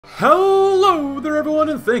Hello there everyone,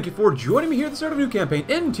 and thank you for joining me here at the start of a new campaign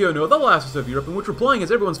in TNO, the last of Europe, in which we're playing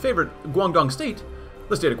as everyone's favorite Guangdong state,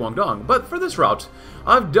 the State of Guangdong. But for this route,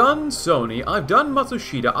 I've done Sony, I've done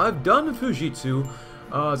Matsushita, I've done Fujitsu.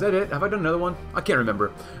 Is that it? Have I done another one? I can't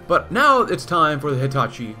remember. But now it's time for the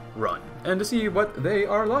Hitachi run, and to see what they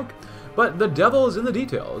are like. But the devil is in the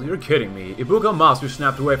details. You're kidding me. Ibuka Master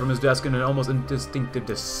snapped away from his desk in an almost instinctive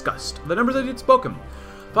disgust. The numbers that he'd spoken.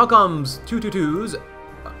 Falcom's 222's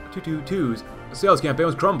sales campaign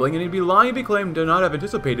was crumbling, and he'd be lying if he claimed to not have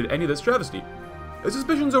anticipated any of this travesty. His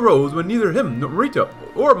suspicions arose when neither him, nor Rita,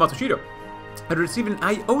 or Matsushita had received an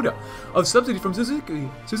iota of subsidy from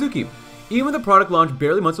Suzuki. Even with the product launch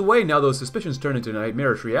barely months away, now those suspicions turned into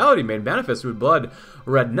nightmarish reality, made manifest through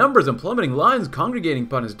blood-red numbers and plummeting lines congregating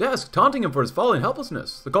upon his desk, taunting him for his folly and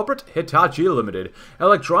helplessness. The culprit, Hitachi Limited,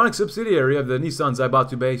 electronic subsidiary of the Nissan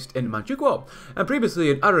Zaibatsu based in Manchukuo, and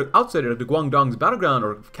previously an utter outsider of the Guangdong's battleground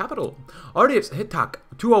or capital. Already its Hitachi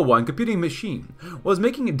 201 computing machine was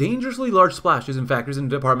making dangerously large splashes in factories and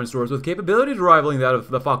department stores with capabilities rivaling that of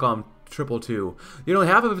the Falcom 222. Yet only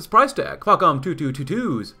half of its price tag. Falcom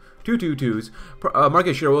 222's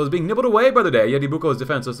market share was being nibbled away by the day, yet Ibuka was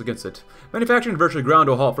defenseless against it. Manufacturing virtually ground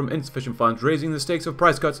to a halt from insufficient funds, raising the stakes of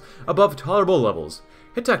price cuts above tolerable levels.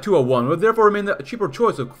 Hitachi 201 would therefore remain the cheaper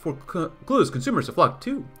choice for clueless consumers to flock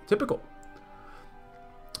to. Typical.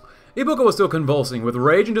 Ibuka was still convulsing with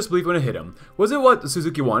rage and disbelief when it hit him. Was it what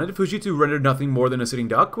Suzuki wanted? Fujitsu rendered nothing more than a sitting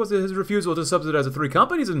duck? Was it his refusal to subsidize the three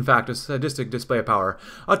companies in fact a sadistic display of power?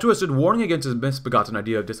 A twisted warning against his misbegotten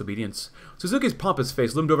idea of disobedience? Suzuki's pompous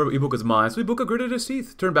face loomed over Ibuka's mind, so Ibuka gritted his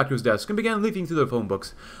teeth, turned back to his desk, and began leafing through the phone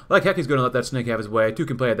books. Like heck, he's going to let that snake have his way. Two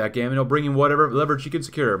can play at that game, and he'll bring in whatever leverage he can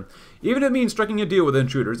secure. Even if it means striking a deal with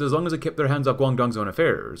intruders, as long as they kept their hands off Guangdong's own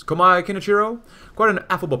affairs. Komai Kenichiro? Quite an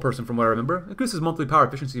affable person from what I remember. Increases monthly power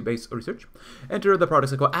efficiency-based research. Enter the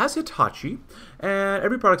product cycle as Hitachi, and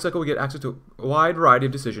every product cycle will get access to a wide variety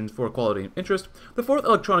of decisions for quality and interest. The fourth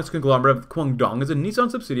electronics conglomerate of Guangdong is a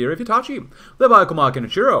Nissan subsidiary of Hitachi, led by Komai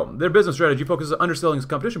Kenichiro. Their business strategy focuses on underselling its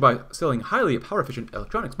competition by selling highly power-efficient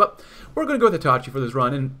electronics. But we're going to go with Hitachi for this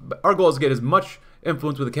run, and our goal is to get as much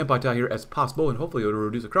influence with the Kenpai here as possible, and hopefully it'll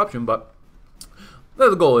reduce the corruption. But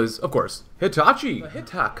the goal is, of course, Hitachi. The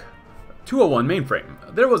Hitachi 201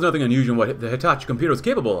 mainframe. There was nothing unusual in what the Hitachi computer was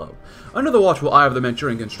capable of. Under the watchful eye of the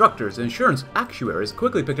Manchurian constructors, insurance actuaries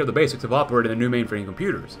quickly picked up the basics of operating the new mainframe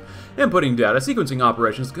computers. Inputting data, sequencing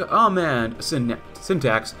operations, command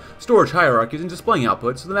syntax, storage hierarchies, and displaying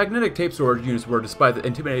outputs, the magnetic tape storage units were, despite the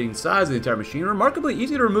intimidating size of the entire machine, remarkably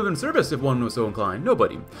easy to remove in service if one was so inclined.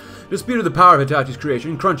 Nobody disputed the power of Hitachi's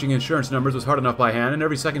creation. Crunching insurance numbers was hard enough by hand, and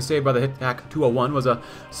every second saved by the Hitachi 201 was a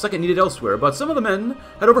second needed elsewhere. But some of the men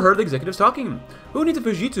had overheard the executives talking. Who needs a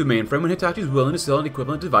Fujitsu mainframe when Hitachi is willing to sell an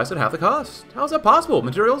equivalent device at half the cost? How is that possible?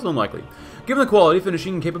 Materials unlikely. Given the quality,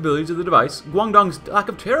 finishing, and capabilities of the device, Guangdong's lack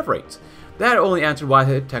of tariff rates, that only answered why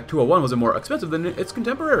the Hitachi 201 was more expensive than its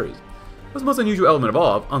contemporaries. It was the most unusual element of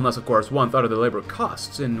all, unless of course one thought of the labor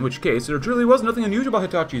costs, in which case there truly was nothing unusual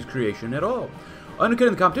about Hitachi's creation at all.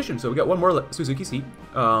 Undercutting the competition, so we got one more Suzuki seat.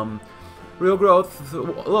 Real growth, a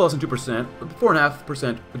little less than 2%,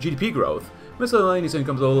 4.5% GDP growth. Miscellaneous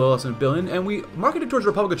income is a little less than $1 billion, and we marketed towards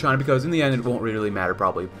the Republic of China because in the end it won't really matter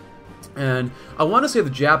probably. And I want to save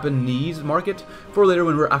the Japanese market for later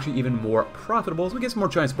when we're actually even more profitable, so we get some more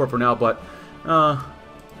Chinese support for now, but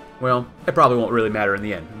well, it probably won't really matter in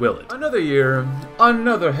the end, will it? Another year,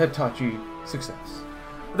 another Hitachi success.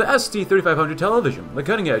 The ST3500 television, the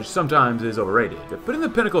cutting edge, sometimes is overrated. Putting the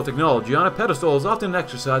pinnacle of technology on a pedestal is often an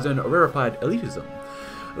exercise in rarefied elitism.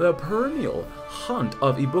 The perennial hunt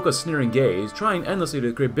of Ibuka's sneering gaze, trying endlessly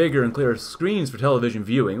to create bigger and clearer screens for television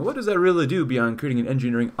viewing. What does that really do beyond creating an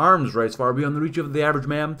engineering arms race far beyond the reach of the average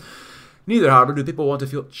man? Neither, however, do people want to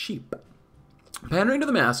feel cheap. Pandering to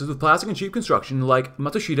the masses with plastic and cheap construction like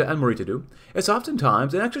Matsushita and Morita do, it's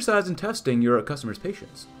oftentimes an exercise in testing your customer's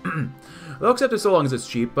patience. They'll accept it so long as it's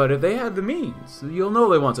cheap, but if they have the means, you'll know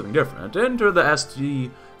they want something different. Enter the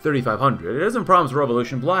ST3500. It doesn't promise a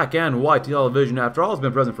revolution. Black and white television, after all, has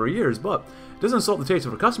been present for years, but it doesn't insult the taste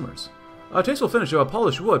of our customers. A tasteful finish of a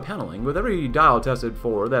polished wood paneling with every dial tested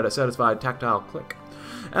for that a satisfied tactile click.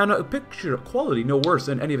 And a picture quality no worse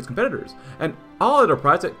than any of its competitors, and all at a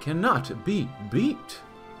price that cannot be beat.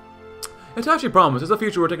 Hitachi promises a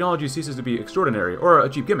future where technology ceases to be extraordinary or a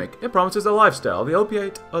cheap gimmick. It promises a lifestyle, the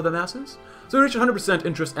opiate of the masses. So we reach 100%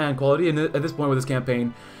 interest and quality, and at this point with this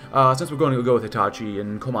campaign, since we're going to go with Hitachi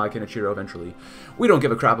and Komai Kenichiro eventually, we don't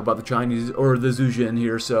give a crap about the Chinese or the Zujin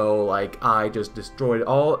here, so like I just destroyed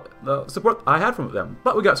all the support I had from them.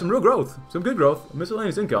 But we got some real growth, some good growth,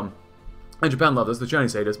 miscellaneous income. And Japan loved us, the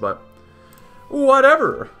Chinese hate us, but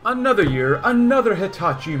Whatever. Another year, another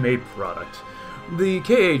Hitachi-made product. The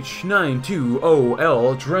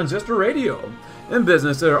KH920L transistor radio. In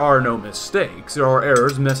business, there are no mistakes. There are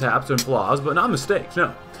errors, mishaps, and flaws, but not mistakes,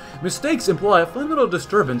 no. Mistakes imply a fundamental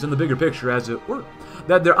disturbance in the bigger picture, as it were.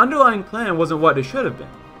 That their underlying plan wasn't what it should have been.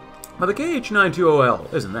 But the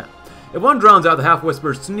KH920L isn't that. If one drowns out the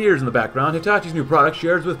half-whispered sneers in the background, Hitachi's new product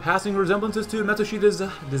shares with passing resemblances to Matsushida's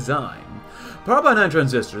design. Powered by 9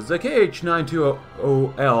 transistors, the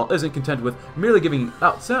KH920L isn't content with merely giving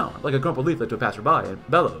out sound, like a crumpled leaflet to a passerby, and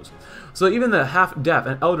bellows. So even the half-deaf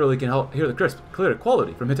and elderly can hear the crisp, clear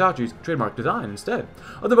quality from Hitachi's trademark design instead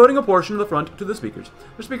of devoting a portion of the front to the speakers.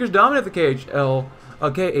 The speakers dominate the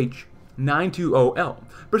KH920L.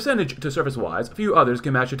 Percentage to surface-wise, few others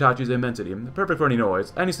can match Hitachi's immensity, perfect for any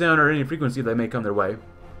noise, any sound, or any frequency that may come their way.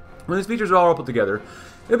 When these features are all put together,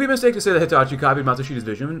 it would be a mistake to say that Hitachi copied Matsushida's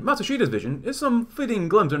vision. Matsushida's vision is some fleeting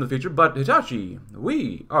glimpse into the future, but Hitachi,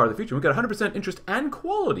 we are the future. We've got 100% interest and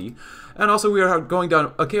quality, and also we are going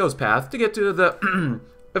down Akeo's path to get to the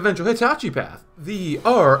eventual Hitachi path. The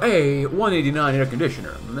RA-189 air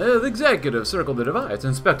conditioner. The executive circled the device,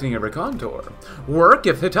 inspecting every contour. Work?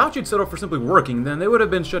 If Hitachi had settled for simply working, then they would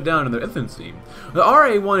have been shut down in their infancy. The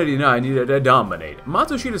RA-189 needed to dominate.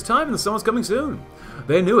 Matsushida's time and the sun was coming soon.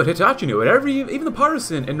 They knew it. Hitachi knew it. Even the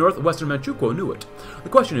partisan in northwestern Manchukuo knew it. The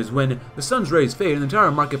question is, when the sun's rays fade and the entire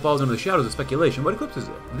market falls into the shadows of speculation, what eclipses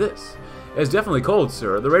it? This. It's definitely cold,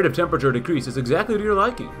 sir. The rate of temperature decrease is exactly to your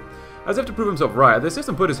liking. As if to prove himself right, the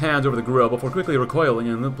assistant put his hands over the grill before quickly recoiling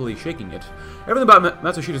and limply shaking it. Everything about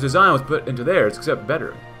Matsushida's design was put into theirs, except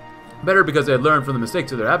better. Better because they had learned from the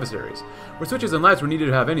mistakes of their adversaries. Where switches and lights were needed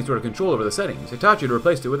to have any sort of control over the settings, Hitachi had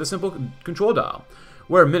replaced it with a simple control dial.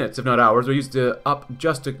 Where minutes, if not hours, were used up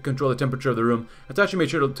just to control the temperature of the room, Hitachi made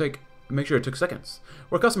sure it took seconds.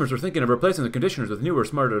 Where customers were thinking of replacing the conditioners with newer,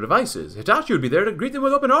 smarter devices, Hitachi would be there to greet them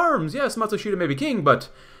with open arms. Yes, Matsushida may be king, but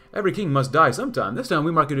every king must die sometime. This time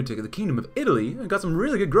we marketed to the Kingdom of Italy and got some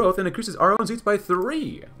really good growth and increases our own seats by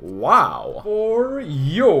 3. Wow. For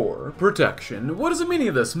your protection. What is the meaning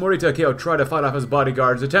of this? Morita Akeo tried to fight off his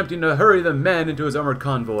bodyguards, attempting to hurry the men into his armored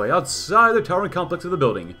convoy outside the towering complex of the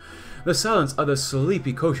building. The silence of the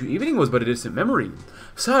sleepy Koshu evening was but a distant memory.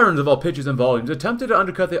 Sirens of all pitches and volumes attempted to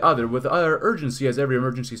undercut the other with utter urgency as every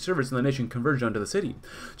emergency service in the nation converged onto the city.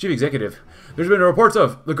 Chief Executive, there's been reports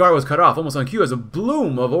of the guard was cut off almost on cue as a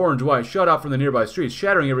bloom of orange-white shot out from the nearby streets,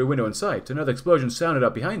 shattering every window in sight. Another explosion sounded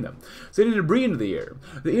up behind them, sending debris into the air.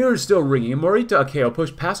 The ears still ringing, Morita Akeo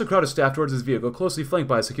pushed past a crowd of staff towards his vehicle, closely flanked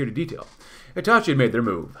by a security detail. Hitachi had made their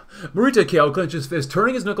move. Morita Akeo clenched his fist,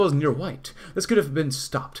 turning his knuckles near white. This could have been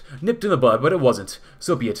stopped, nipped in the bud, but it wasn't.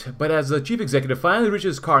 So be it. But as the chief executive finally reached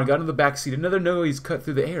his car and got into the back seat, another noise cut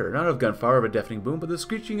through the air, not of gunfire or of a deafening boom, but the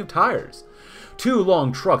screeching of tires. 2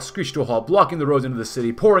 long trucks screeched to a halt, blocking the roads into the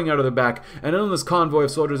city, pouring out of the back. An endless convoy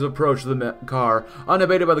of soldiers approached the car,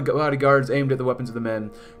 unabated by the bodyguards aimed at the weapons of the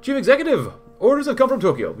men. Chief Executive! Orders have come from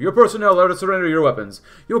Tokyo. Your personnel are to surrender your weapons.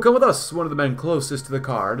 You will come with us, one of the men closest to the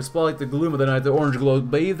car. Despite the gloom of the night, the orange glow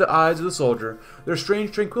bathed the eyes of the soldier, their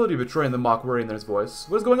strange tranquility betraying the mock worry in his voice.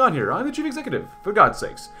 What is going on here? I'm the Chief Executive. For God's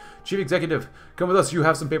sakes. Chief Executive, come with us. You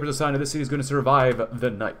have some papers to sign, and this city is going to survive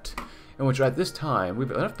the night. In which, at this time,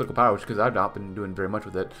 we've enough political power, because I've not been doing very much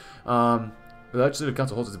with it. The Legislative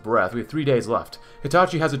Council holds its breath. We have 3 days left.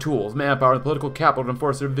 Hitachi has the tools, manpower, and the political capital to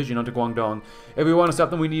enforce their vision onto Guangdong. If we want to stop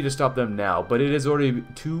them, we need to stop them now. But it is already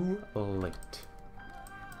too late.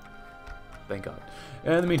 Thank God.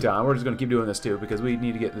 And in the meantime, we're just going to keep doing this too, because we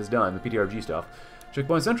need to get this done, the PTRG stuff.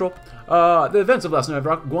 Checkpoint Central. The events of last night have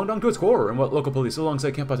rocked Guangdong to its core, and what local police,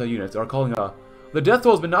 alongside Kempata units, are calling a... The death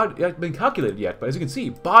toll has not been calculated yet, but as you can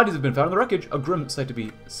see, bodies have been found in the wreckage, a grim sight to be...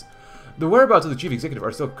 The whereabouts of the chief executive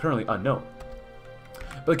are still currently unknown.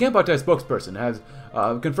 But the Kempata spokesperson has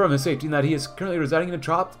confirmed his safety and that he is currently residing in a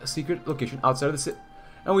top secret location outside of the city.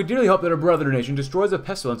 And we dearly hope that our brother nation destroys the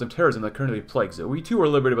pestilence of terrorism that currently plagues it. We too were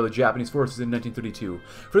liberated by the Japanese forces in 1932.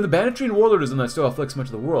 From the banditry and warlordism that still afflicts much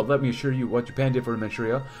of the world, let me assure you what Japan did for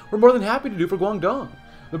Manchuria, we're more than happy to do for Guangdong.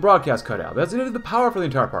 The broadcast cut out. That's the power for the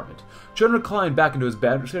entire apartment. Chun reclined back into his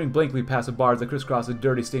bed, staring blankly past the bars that crisscrossed the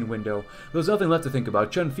dirty stained window. There was nothing left to think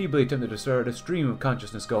about. Chun feebly attempted to start a stream of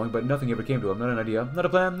consciousness going, but nothing ever came to him. Not an idea, not a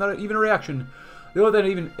plan, not even a reaction. The only thing that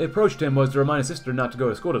even approached him was to remind his sister not to go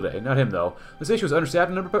to school today. Not him, though. The station was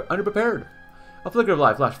understaffed and underprepared. A flicker of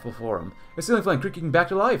light flashed before him, his ceiling fan creaking back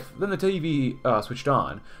to life. Then the TV switched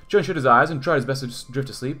on. Chun shut his eyes and tried his best to drift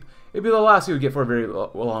to sleep. It'd be the last he would get for a very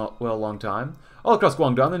long time. All across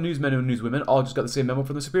Guangdong, the newsmen and newswomen all just got the same memo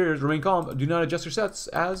from the superiors. Remain calm. Do not adjust your sets,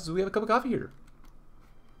 as we have a cup of coffee here.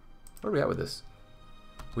 Where are we at with this?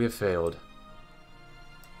 We have failed.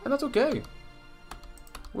 And that's okay.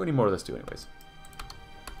 We need more of this too, anyways.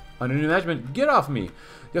 Under new management, get off me!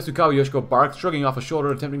 Yasukawa Yoshiko barked, shrugging off a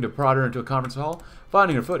shoulder, attempting to prod her into a conference hall,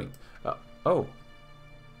 finding her footing. Oh,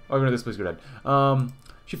 ignore this, please go ahead.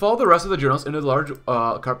 She followed the rest of the journalists into the large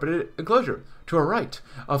carpeted enclosure. To her right,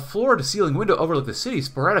 a floor-to-ceiling window overlooked the city.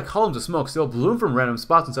 Sporadic columns of smoke still bloomed from random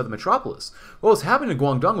spots inside the metropolis. What was happening in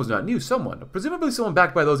Guangdong was not new. Someone, presumably someone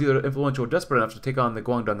backed by those either influential or desperate enough to take on the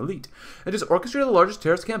Guangdong elite, had just orchestrated the largest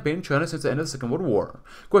terrorist campaign in China since the end of the Second World War.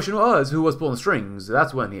 Question was, who was pulling the strings?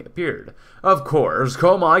 That's when he appeared. Of course,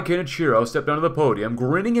 Komai Kenichiro stepped onto the podium,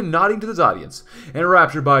 grinning and nodding to his audience,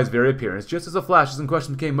 enraptured by his very appearance. Just as the flashes and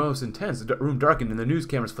questions became most intense, the room darkened and the news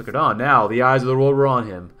cameras flickered on. Now, the eyes of the world were on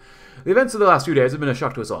him. The events of the last few days have been a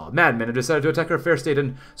shock to us all. Madmen have decided to attack our fair state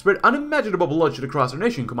and spread unimaginable bloodshed across our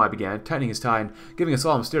nation, Komai began, tightening his tie and giving a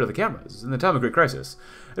solemn stare to the cameras. In the time of great crisis,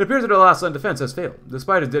 it appears that our last line of defense has failed.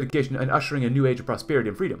 Despite his dedication in ushering a new age of prosperity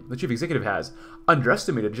and freedom, the chief executive has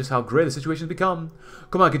underestimated just how grave the situation has become.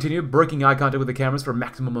 Komai continued, breaking eye contact with the cameras for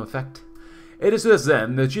maximum effect. It is to this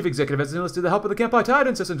end, the chief executive has enlisted the help of the Kampai Tide and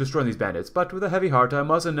insists on destroying these bandits, but with a heavy heart I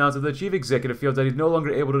must announce that the chief executive feels that he's no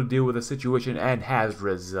longer able to deal with the situation and has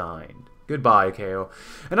resigned. Goodbye, KO.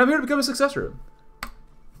 And I'm here to become a successor.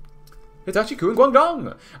 Hitachi coup in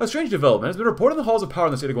Guangdong! A strange development has been reported in the halls of power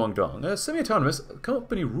in the state of Guangdong, a semi-autonomous,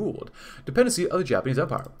 company-ruled dependency of the Japanese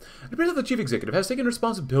Empire. It appears that the chief executive has taken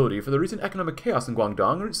responsibility for the recent economic chaos in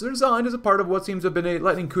Guangdong and resigned as a part of what seems to have been a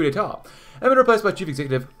lightning coup d'etat, and been replaced by Chief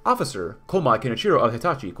Executive Officer Komai Kenichiro of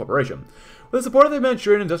Hitachi Corporation. With the support of the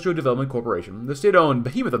Manchurian Industrial Development Corporation, the state-owned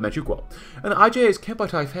behemoth of Manchukuo, and the IJA's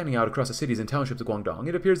Kampai fanning out across the cities and townships of Guangdong,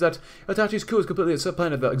 it appears that Hitachi's coup has completely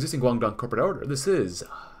supplanted the existing Guangdong corporate order. This is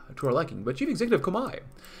to our liking, but Chief Executive Komai.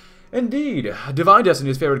 Indeed, divine destiny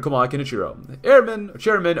has favored Komai Kenichiro,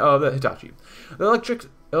 chairman of the Hitachi, the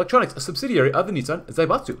electronics subsidiary of the Nissan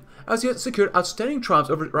Zaibatsu, as he has secured outstanding triumphs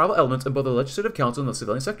over rival elements in both the legislative council and the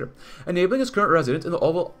civilian sector, enabling his current residence in the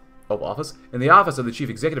Oval Office in the office of the Chief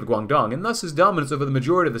Executive of Guangdong, and thus his dominance over the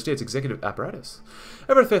majority of the state's executive apparatus.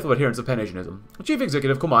 Ever faithful adherents of Pan-Asianism, Chief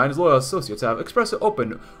Executive Komai and his loyal associates have expressed an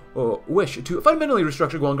open wish to fundamentally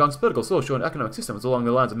restructure Guangdong's political, social, and economic systems along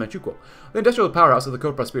the lines of Manchukuo, the industrial powerhouse of the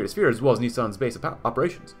co-prosperity sphere, as well as Nissan's base of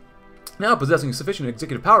operations. Now possessing sufficient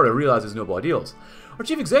executive power to realize his noble ideals, our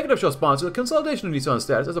chief executive shall sponsor the consolidation of Nissan's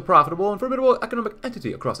status as a profitable and formidable economic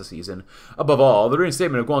entity across the seas. Above all, the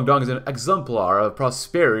reinstatement of Guangdong is an exemplar of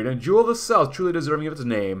prosperity and a jewel of the South truly deserving of its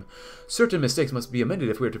name. Certain mistakes must be amended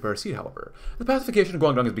if we are to proceed, however. The pacification of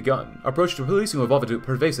Guangdong has begun. Our approach to policing will evolve into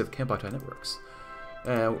pervasive Kampai networks.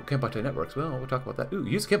 Kampai networks, well, we'll talk about that. Ooh,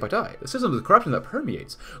 use Kampai. The system of corruption that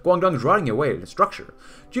permeates Guangdong is rotting away in its structure.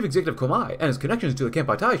 Chief Executive Komai and his connections to the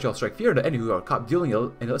Kampai shall strike fear into any who are caught dealing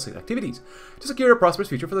in illicit activities to secure a prosperous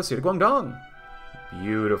future for the state of Guangdong.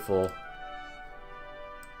 Beautiful.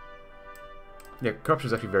 Yeah, corruption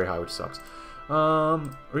is actually very high, which sucks.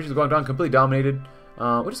 Regions of Guangdong completely dominated,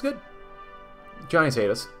 which is good. Chinese hate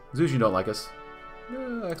us. Zushin don't like us.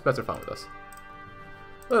 Expats are fine with us.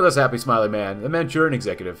 Look at this happy, smiley man. The Manchurian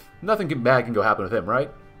executive. Nothing bad can go happen with him, right?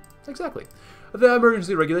 Exactly. The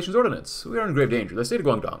Emergency Regulations Ordinance. We are in grave danger. The state of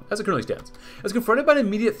Guangdong, as it currently stands, is confronted by an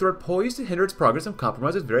immediate threat poised to hinder its progress and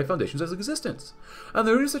compromise its very foundations as existence. And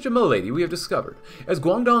there is such a malady we have discovered, as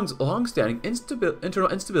Guangdong's long-standing internal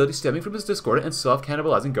instability stemming from its discordant and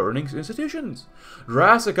self-cannibalizing governing institutions.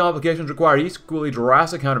 Drastic complications require equally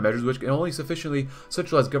drastic countermeasures which only sufficiently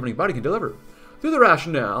centralized governing body can deliver. Through the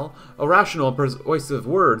rational and persuasive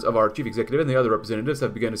words of our chief executive and the other representatives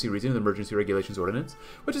have begun to see reason in the Emergency Regulations Ordinance,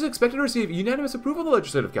 which is expected to receive unanimous approval of the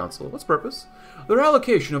Legislative Council. What's purpose? The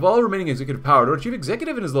reallocation of all remaining executive power to our chief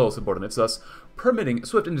executive and his loyal subordinates, thus permitting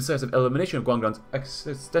swift and decisive elimination of Guangdong's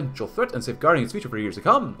existential threat and safeguarding its future for years to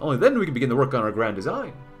come. Only then we can begin the work on our grand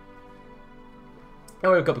design.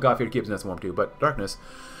 And we have a cup of coffee to keep us nice and warm too, but darkness.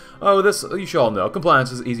 Oh, this you should all know.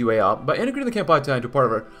 Compliance is the easy way out. By integrating the Kampai into part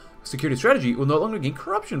of our security strategy, will no longer gain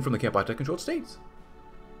corruption from the Kampai-controlled states.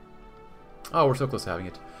 Oh, we're so close to having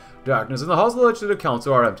it. Darkness and the halls of the Legislative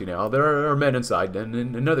Council are empty now. There are men inside, and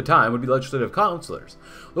in another time would be legislative councilors.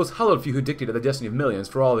 Those hallowed few who dictated the destiny of millions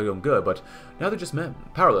for all their own good, but now they're just men.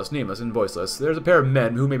 Powerless, nameless, and voiceless. There's a pair of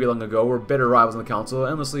men who maybe long ago were bitter rivals in the council,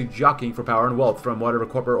 endlessly jockeying for power and wealth from whatever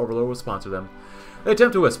corporate overlord will sponsor them. They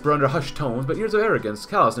attempt to whisper under hushed tones, but years of arrogance,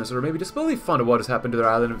 callousness, or maybe disbelief fond of what has happened to their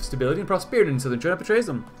island of stability and prosperity in southern China betrays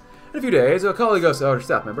them. In a few days, a colleague of our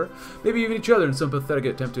staff member, maybe even each other in some pathetic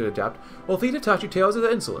attempt to adapt, will feed Hitachi tales of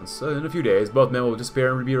the insolence. In a few days, both men will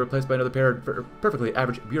disappear and be replaced by another pair of perfectly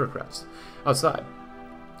average bureaucrats. Outside,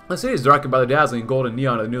 the city is darkened by the dazzling golden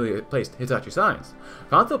neon of the newly placed Hitachi signs.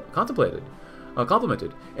 Contemplated.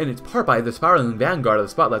 complemented, in its part by the spiraling vanguard of the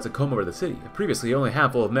spotlights that comb over the city. Previously, only a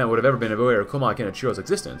handful of men would have ever been aware of Komai Kenichiro's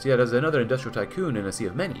existence, yet as another industrial tycoon in a sea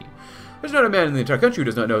of many. There's not a man in the entire country who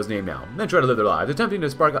does not know his name now. Men try to live their lives, attempting to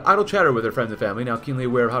spark idle chatter with their friends and family, now keenly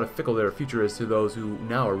aware of how fickle their future is to those who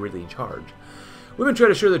now are really in charge. Women try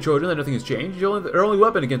to assure their children that nothing has changed, their only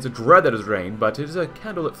weapon against the dread that has reigned, but it is a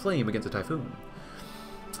candlelit flame against a typhoon.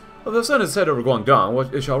 Well, the sun has set over Guangdong.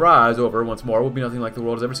 What it shall rise over once more will be nothing like the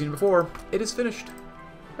world has ever seen before. It is finished.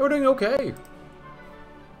 And we're doing okay.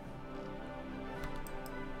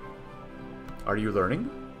 Are you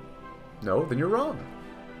learning? No? Then you're wrong.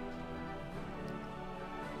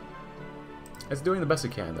 It's doing the best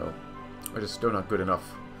it can, though. We're just still not good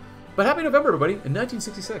enough. But happy November, everybody, in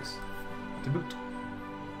 1966. To boot.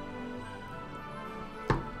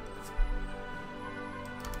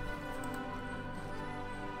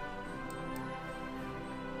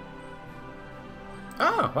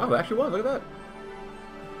 Ah, wow, they actually won. Look at that.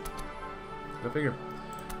 Go figure.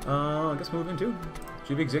 I guess move into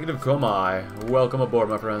Chief Executive Komai. Welcome aboard,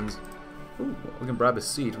 my friends. Ooh, we can grab a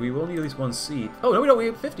seat. We will need at least one seat. Oh, no, we don't. We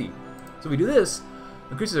have 50. So if we do this,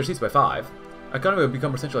 increases our seats by 5. Economy will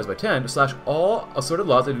become more centralized by 10. Slash all assorted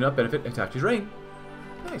laws that do not benefit Hitachi's reign.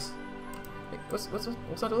 Nice. Hey, what's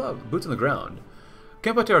not allowed? Boots on the ground.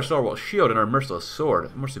 Kenpai Tai, our stalwart shield, and our merciless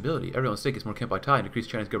sword. More stability. Everyone's stake is more Kenpai Tai and decreased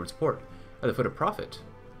Chinese government support. At the foot of profit.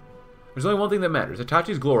 There's only one thing that matters.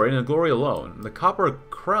 Hitachi's glory and the glory alone. The copper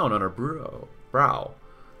crown on her brow.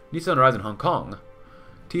 Nissan rise in Hong Kong.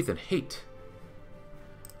 Teeth and hate.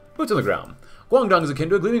 Boots on the ground. Guangdong is akin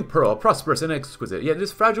to a gleaming pearl, prosperous and exquisite, yet it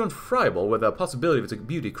is fragile and friable, with the possibility of its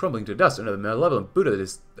beauty crumbling to dust under the malevolent boot of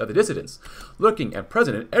the dissidents, lurking and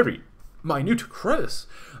present in every minute crevice.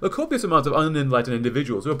 The copious amounts of unenlightened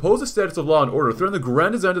individuals who oppose the status of law and order threaten the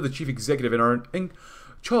grand design of the chief executive and are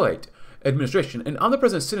incholate administration, an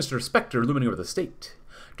omnipresent sinister specter looming over the state.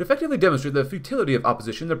 To effectively demonstrate the futility of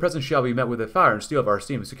opposition, the presence shall be met with the fire and steel of our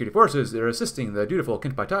esteemed security forces that are assisting the dutiful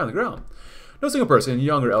Kenpai Tai on the ground. No single person,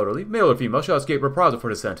 young or elderly, male or female, shall escape reprisal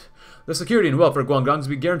for dissent. The security and welfare of Guangdong is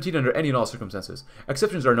to be guaranteed under any and all circumstances.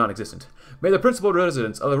 Exceptions are non-existent. May the principal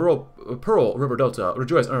residents of the rural Pearl River Delta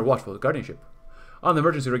rejoice under watchful guardianship. On the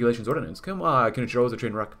Emergency Regulations Ordinance, Komai Kenichiro was a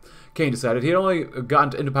train wreck. Kane decided he had only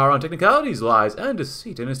gotten into power on technicalities, lies, and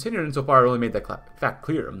deceit, and his tenure insofar only made that fact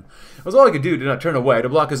clear. It was all he could do to not turn away, to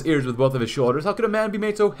block his ears with both of his shoulders. How could a man be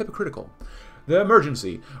made so hypocritical? The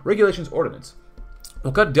Emergency Regulations Ordinance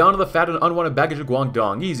will cut down on the fat and unwanted baggage of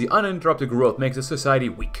Guangdong. Easy, uninterrupted growth makes a society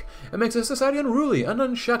weak. It makes a society unruly, an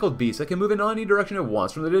unshackled beast that can move in any direction at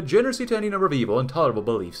once, from the degeneracy to any number of evil, intolerable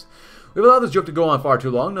beliefs. We've allowed this joke to go on far too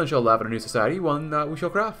long. None shall laugh at a new society, one that we shall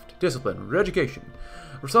craft. Discipline, education,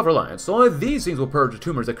 self-reliance. Only these things will purge the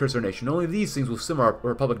tumors that curse our nation. Only these things will simmer our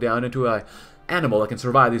republic down into an animal that can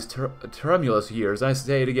survive these tremulous years. I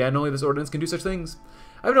say it again, only this ordinance can do such things.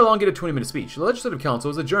 I have no longer a 20-minute speech. The Legislative Council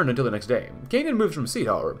was adjourned until the next day. Kanan moved from his seat,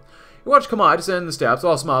 however. He watched Komai descend the steps,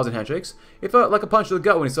 all smiles and handshakes. It felt like a punch to the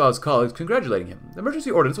gut when he saw his colleagues congratulating him. The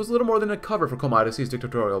emergency ordinance was little more than a cover for Komai to seize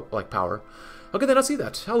dictatorial-like power. How could they not see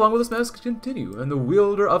that? How long will this mess continue? And the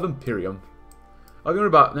wielder of Imperium. I'll be on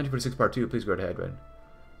about 1946 Part 2. Please go ahead, right?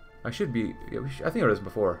 I should be... Yeah, I think I read this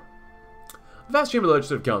before. The vast chamber of the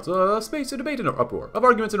Legislative Council, a space of debate and uproar, of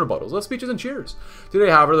arguments and rebuttals, of speeches and cheers. Today,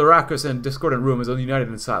 however, the raucous and discordant room is united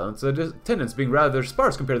in silence, the attendance being rather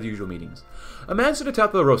sparse compared to the usual meetings. A man stood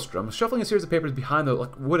atop the rostrum, shuffling a series of papers behind the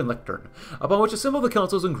wooden lectern, upon which a symbol of the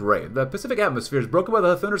council is engraved. The pacific atmosphere is broken by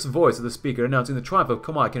the thunderous voice of the speaker announcing the triumph of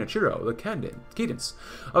Komai Kenichiro. The cadence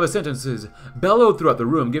of his sentences bellowed throughout the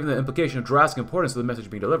room, giving the implication of drastic importance to the message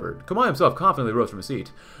being delivered. Komai himself confidently rose from his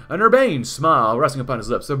seat, an urbane smile resting upon his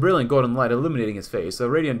lips, a brilliant golden light illuminating his face, a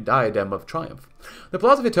radiant diadem of triumph. The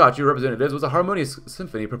applause of Hitachi representatives was a harmonious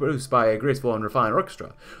symphony produced by a graceful and refined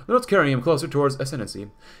orchestra, the notes carrying him closer towards ascendancy.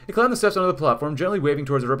 He climbed the steps onto the platform, gently waving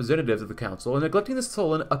towards the representatives of the council, and neglecting the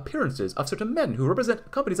sullen appearances of certain men who represent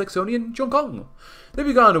companies like Sony and Zhongkong. They'd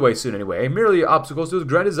be gone away soon anyway, merely obstacles to his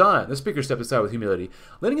grand design. The speaker stepped aside with humility,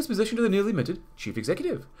 lending his position to the newly minted chief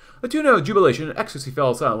executive. The tune of jubilation and ecstasy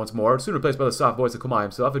fell silent once more, soon replaced by the soft voice of Komai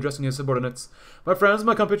himself, addressing his subordinates. My friends,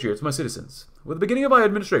 my compatriots, my citizens. With the beginning of my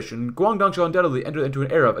administration, Guangdong shall undoubtedly enter into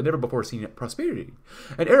an era of never-before-seen prosperity.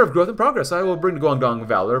 An era of growth and progress. I will bring to Guangdong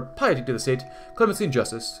valor, piety to the state, clemency and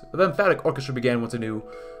justice. The emphatic orchestra began once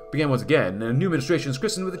again, and a new administration is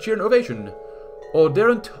christened with a cheer and ovation.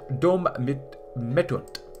 Oderant dom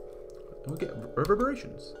metunt. We'll get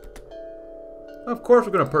reverberations. Of course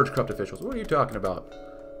we're going to purge corrupt officials. What are you talking about?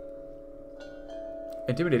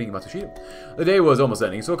 intimidating Matsushita. The day was almost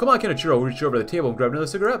ending, so Komai Kenichiro reached over the table and grabbed another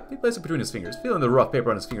cigarette. He placed it between his fingers, feeling the rough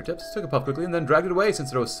paper on his fingertips, took a puff quickly, and then dragged it away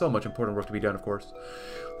since there was so much important work to be done, of course.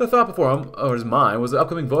 The thought before him, or his mind, was the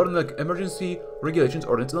upcoming vote on the Emergency Regulations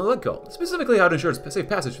Ordinance in the LegCo, specifically how to ensure safe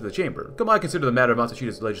passage through the chamber. Komai considered the matter of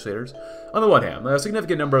Matsushita's legislators. On the one hand, a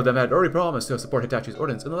significant number of them had already promised to support Hitachi's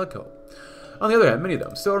ordinance in the LegCo. On the other hand, many of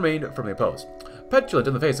them still remained firmly opposed. Petulant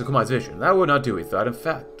in the face of Komai's vision, that would not do, he thought. In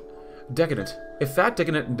fact, decadent. If that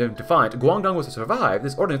decadent and defiant Guangdong was to survive,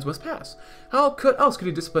 this ordinance must pass. How else could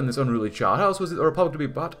he discipline this unruly child? How else was the Republic to be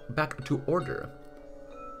brought back to order?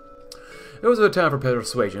 It was a time for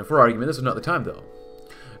persuasion. For argument, this was not the time, though.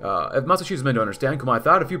 If Matsushita's men don't understand, Komai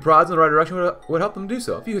thought a few prods in the right direction would help them do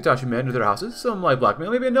so. A few Hitachi men to their houses, some light blackmail,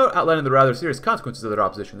 maybe a note outlining the rather serious consequences of their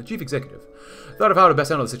opposition. The chief executive thought of how to best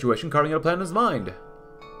handle the situation, carving out a plan in his mind.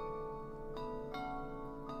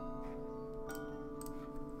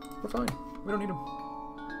 We're fine. We don't need them.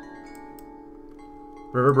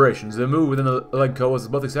 Reverberations. The move within the LegCo was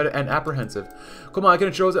both excited and apprehensive. Komai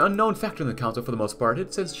Kenichiro was an unknown factor in the council for the most part.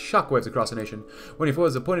 It sent shockwaves across the nation when he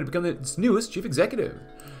was appointed to become its newest chief executive.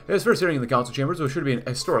 His first hearing in the council chambers was sure to be an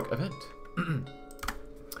historic event.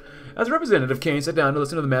 As a representative, Kane sat down to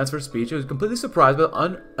listen to the man's first speech. He was completely surprised by the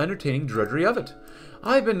unentertaining drudgery of it.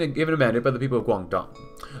 I've been given a mandate by the people of Guangdong,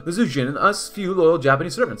 the Zujin, and us few loyal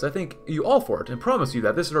Japanese servants. I thank you all for it, and promise you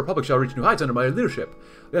that this republic shall reach new heights under my leadership.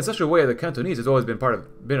 The ancestral way of the Cantonese has always been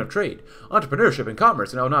of trade, entrepreneurship, and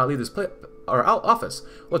commerce, and I will not leave this office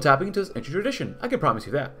while tapping into this ancient tradition. I can promise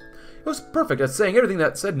you that. It was perfect at saying everything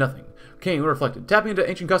that said nothing. Kane reflected. Tapping into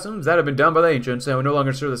ancient customs that had been done by the ancients and would no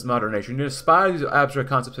longer serve this modern nation. He despised these abstract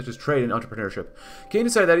concepts such as trade and entrepreneurship. Kane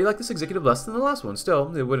decided that he liked this executive less than the last one.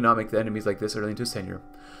 Still, it would not make the enemies like this early into his tenure.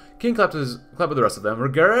 Kane clapped with the rest of them,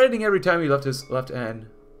 regretting every time his left hand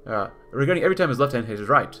hit his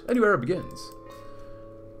right. A new era begins.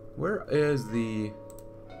 Where is the...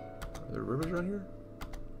 Are there rivers around here?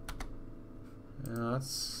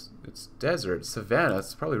 It's desert, savannah.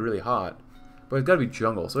 It's probably really hot, but it's got to be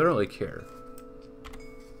jungle, so I don't really care.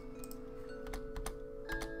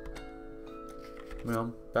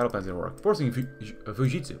 Well, battle plan's gonna work. Forcing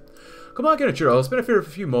Fujitsu. Komai Kenichiro spent a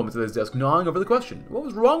few moments at his desk gnawing over the question. What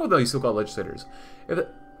was wrong with these so-called legislators?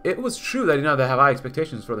 It was true that he did not have high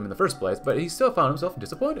expectations for them in the first place, but he still found himself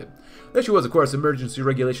disappointed. The issue was, of course, Emergency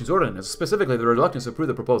Regulations Ordinance, specifically the reluctance to approve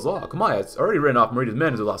the proposed law. Komai had already written off Morita's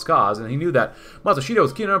men as a lost cause, and he knew that Matsushita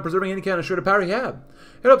was keen on preserving any kind of assured power he had.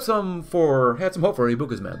 He had some hope for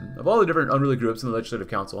Ibuka's men. Of all the different unruly groups in the Legislative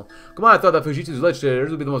Council, Komai thought that Fujitsu's legislators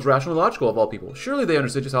would be the most rational and logical of all people. Surely they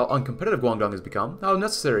understood just how uncompetitive Guangdong has become, how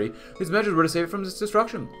necessary these measures were to save it from its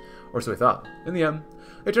destruction. Or so he thought. In the end,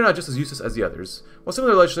 they turned out just as useless as the others. While some of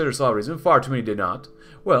their legislators saw a reason, far too many did not.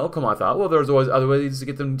 Well, Komai thought, well, there was always other ways to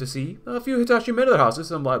get them to see. A few Hitachi men to their houses,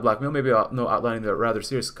 some blackmail, maybe outlining the rather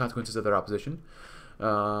serious consequences of their opposition.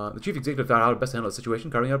 The chief executive thought how to best handle the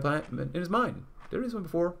situation, carving out a plan in his mind. Did I read this one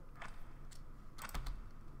before?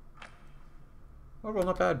 Overall,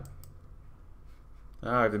 not bad.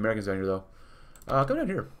 I have the Americans down here, though. Come down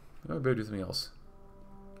here. I better do something else.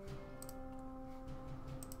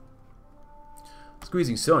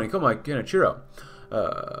 Squeezing Sony, Komai Kenichiro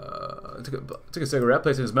took a cigarette,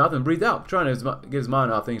 placed it in his mouth, and breathed out, trying to get his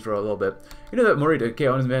mind off things for a little bit. He knew that Morita,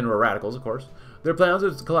 Ko, and his men were radicals, of course. Their plans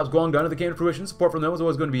to collapse Guangdong if they came to fruition. Support from them was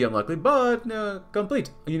always going to be unlikely, but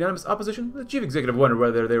complete. A unanimous opposition? The chief executive wondered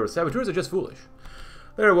whether they were saboteurs or just foolish.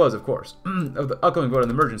 There it was, of course, of the upcoming vote on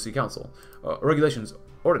the Emergency Council. Regulations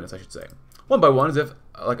Ordinance, I should say. One by one, as if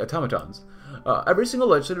like automatons. Every single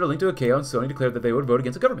legislator linked to a KO and Sony declared that they would vote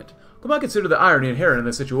against the government. Komai considered the irony inherent in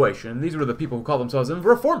this situation. These were the people who called themselves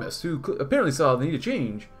reformists, who apparently saw the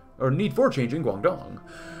need for change in Guangdong.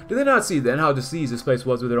 Did they not see then how diseased this place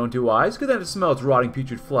was with their own two eyes? Could they not smell its rotting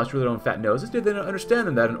putrid flesh with their own fat noses? Did they not understand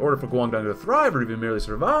then that in order for Guangdong to thrive or even merely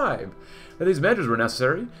survive, that these measures were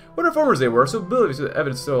necessary? What reformers they were, so oblivious to the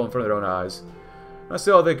evidence still in front of their own eyes.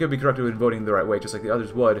 Still, they could be corrected in voting the right way, just like the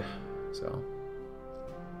others would. So,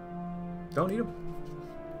 don't eat them.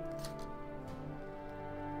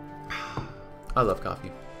 I love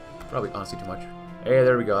coffee. Probably honestly too much. Hey,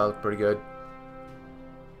 there we go. That looked pretty good.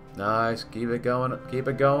 Nice. Keep it going. Keep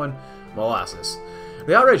it going. Molasses.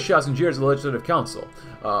 The outraged shouts and jeers of the Legislative Council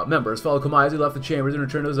members followed Komai as he left the chambers and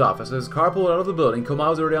returned to his office. As his car pulled out of the building, Komai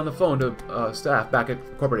was already on the phone to staff back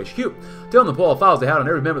at corporate HQ, telling them the pool of files they had on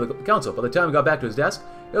every member of the council. By the time he got back to his desk,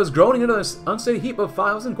 it was groaning into this unsteady heap of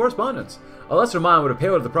files and correspondence. A lesser mind would have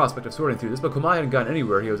paled at the prospect of sorting through this, but Komai hadn't gotten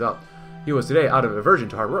anywhere. He was today out of aversion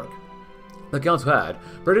to hard work. The council had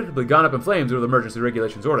predictably gone up in flames over the Emergency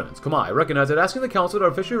Regulations Ordinance. Komai recognized that asking the council to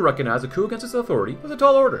officially recognize a coup against its authority was a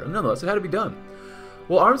tall order, and nonetheless it had to be done.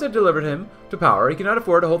 While arms had delivered him to power, he could not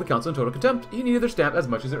afford to hold the council in total contempt. He needed their stamp as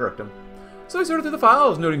much as it irked him. So he sorted through the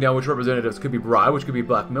files, noting down which representatives could be bribed, which could be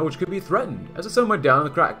blackmailed, which could be threatened. As the sun went down and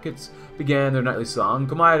the Krakets began their nightly song,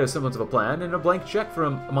 Komai had a semblance of a plan and a blank check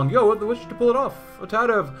from among Yo of the wish to pull it off. A tide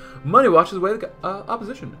of money washes away the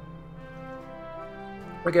opposition.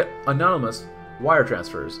 Like anonymous wire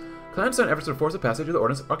transfers. Clandestine efforts to force the passage of the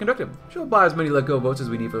ordinance are conducted. She'll buy as many let-go votes as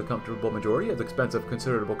we need for the comfortable majority at the expense of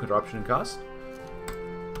considerable corruption and cost.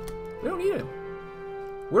 We don't need it.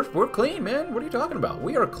 We're clean, man. What are you talking about?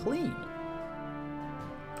 We are clean.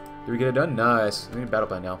 Did we get it done? Nice. We need a battle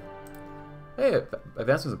plan now. Hey,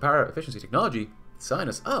 advancements in power efficiency technology. Sign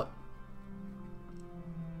us up.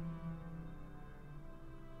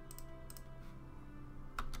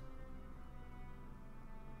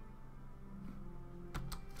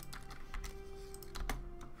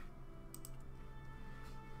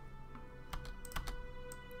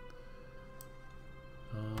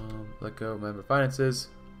 Let go, member finances.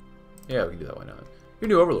 Yeah, we can do that, why not? Your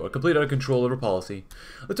new overlord, complete out of control over policy.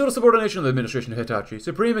 The total subordination of the administration of Hitachi.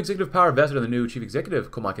 Supreme executive power vested in the new chief executive,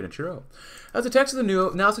 Komai Kenichiro. As the text of the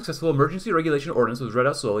new, now successful emergency regulation ordinance was read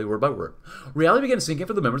out slowly, word by word, reality began to sink in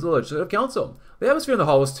for the members of the Legislative Council. The atmosphere in the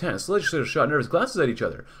hall was tense. The legislators shot nervous glances at each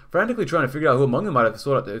other, frantically trying to figure out who among them might have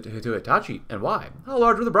sold out to Hitachi, and why. How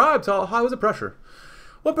large were the bribes? How high was the pressure?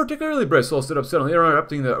 One particularly brave soul stood up suddenly,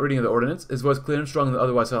 interrupting the reading of the ordinance, his voice clear and strong in the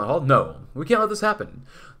otherwise silent hall. No, we can't let this happen.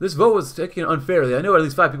 This vote was taken unfairly. I know at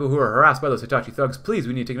least 5 people who were harassed by those Hitachi thugs. Please,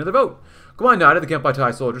 we need to take another vote. Komai nodded. The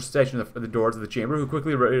Kempai soldiers stationed at the doors of the chamber, who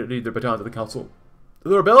quickly readied their batons at the council.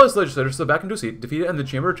 The rebellious legislators slid back into a seat, defeated, and the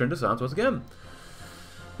chamber returned to silence once again.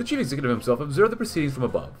 The chief executive himself observed the proceedings from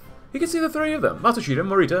above. He could see the 3 of them, Matsushita,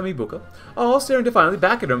 Morita, and Mibuka, all staring defiantly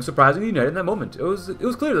back at him, surprisingly united in that moment. It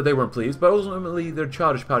was clear that they weren't pleased, but ultimately their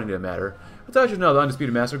childish pouting didn't matter. Hitachi is now the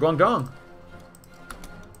undisputed master of Guangdong.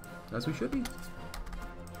 As we should be.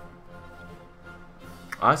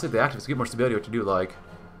 I said the activists get more stability what to do, like...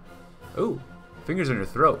 Oh, fingers on your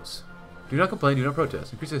throats. Do not complain, do not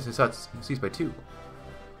protest. Increase the seats by 2.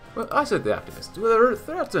 Well, I said the activists. With the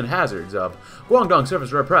threats and hazards of Guangdong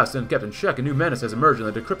surface repressed and kept in check, a new menace has emerged in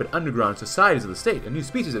the decrepit underground societies of the state, a new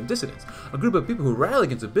species of dissidents, a group of people who rally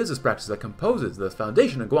against the business practice that composes the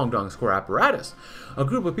foundation of Guangdong's core apparatus, a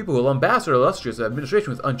group of people who lambast our illustrious administration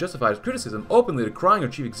with unjustified criticism, openly decrying our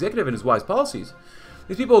chief executive and his wise policies.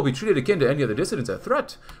 These people will be treated akin to any other dissidents at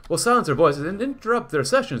threat, will silence their voices and interrupt their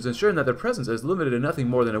sessions, ensuring that their presence is limited to nothing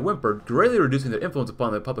more than a whimper, greatly reducing their influence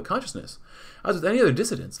upon the public consciousness. As with any other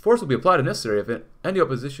dissidents, force will be applied if necessary. If any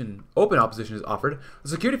open opposition is offered, the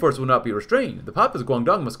security force will not be restrained. The populace of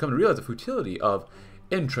Guangdong must come to realize the futility of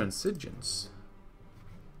intransigence.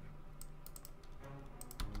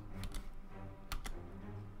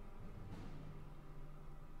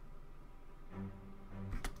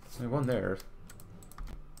 There's only one there.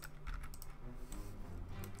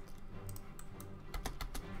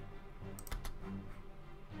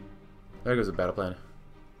 There goes the battle plan.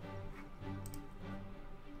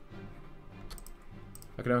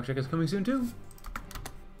 Economic check is coming soon too.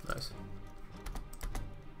 Nice.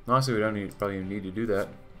 Honestly, we don't probably even need to do that.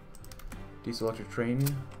 Diesel electric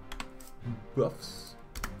train buffs.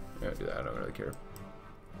 Yeah, do that. I don't really care.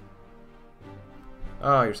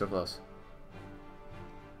 Ah, you're so close.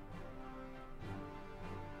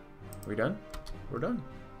 Are we done? We're done.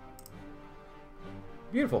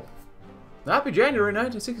 Beautiful. Happy January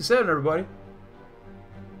 1967, everybody.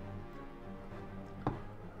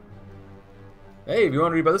 Hey, if you want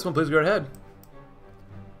to read about this one, please go ahead.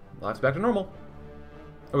 Life's back to normal.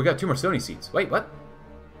 Oh, we got 2 more Sony seats. Wait, what?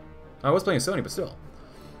 I was playing Sony, but still.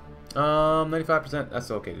 95%. That's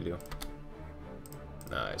okay to do.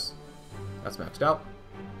 Nice. That's maxed out.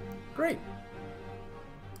 Great.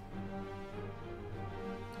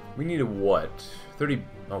 We needed what? 30...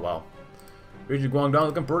 Oh, wow. Region of Guangdong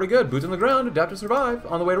looking pretty good. Boots on the ground, adapt to survive.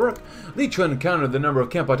 On the way to work, Li Chun counted the number of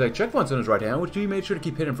Kempai checkpoints on his right hand, which he made sure to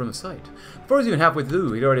keep hidden from the sight. Before he was even halfway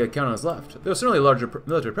through, he'd already had count on his left. There was certainly a larger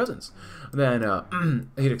military presence than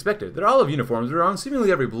he'd expected. Their olive uniforms were on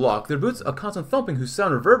seemingly every block, their boots a constant thumping whose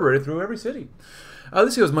sound reverberated through every city. At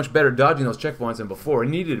least he was much better dodging those checkpoints than before. He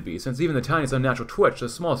needed to be, since even the tiniest unnatural twitch, the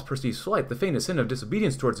smallest perceived slight, the faintest hint of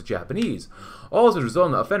disobedience towards the Japanese, all as a result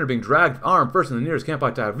in the offender being dragged arm first in the nearest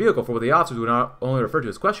Kempai vehicle for what the officers would not only refer to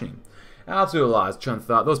as questioning. Absolute lies, Chun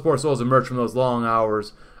thought. Those poor souls emerged from those long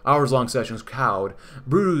hours-long sessions cowed,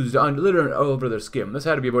 bruised, littered over their skin. This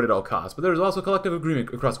had to be avoided at all costs, but there was also a collective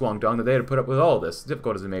agreement across Guangdong that they had to put up with all this,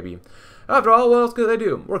 difficult as it may be. After all, what else could they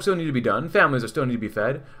do? Work still needed to be done, families are still need to be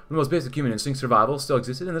fed, the most basic human instinct, survival, still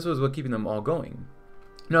existed, and this was what keeping them all going.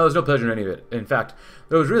 No, there's no pleasure in any of it. In fact,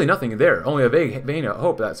 there was really nothing there, only a vague vein of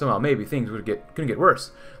hope that somehow maybe things couldn't get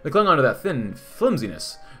worse. They clung on to that thin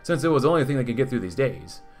flimsiness, since it was the only thing they could get through these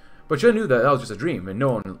days. But Chen knew that was just a dream, and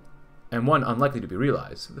one unlikely to be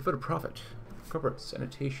realized. The foot of profit. Corporate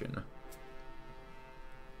sanitation.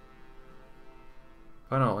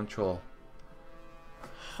 Final control.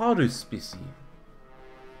 Haru species.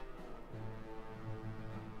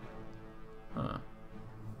 Huh.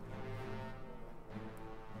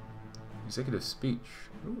 Executive speech.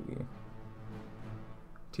 Ooh.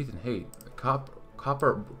 Teeth and hate.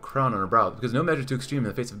 Copper crown on her brow, because no measure too extreme in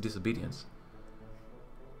the face of disobedience.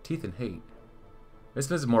 Teeth and hate. This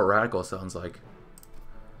is more radical, sounds like.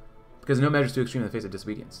 Because no measure too extreme in the face of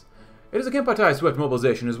disobedience. It is a Kempaitai swift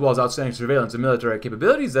mobilization, as well as outstanding surveillance and military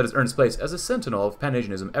capabilities, that has earned its place as a sentinel of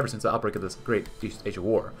Pan-Asianism ever since the outbreak of this great East Asia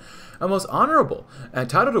War. A most honorable, and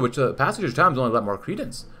title to which the passage of time has only lent more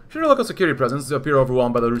credence. Should our local security presence appear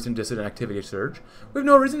overwhelmed by the recent dissident activity surge, we have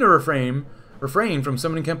no reason to refrain from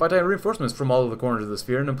summoning Kempaitai reinforcements from all of the corners of the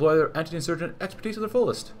sphere and employ their anti-insurgent expertise to their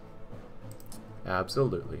fullest.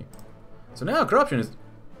 Absolutely. So now corruption is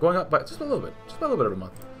going up by just a little bit every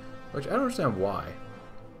month, which I don't understand why.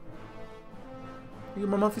 We get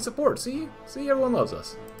more monthly support. See, everyone loves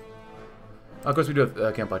us. Of course, we do have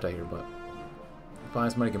Kempaitai here, but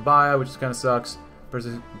finest money can buy, which kind of sucks.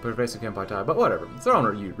 Pervasive Kempaitai, but whatever. It's our own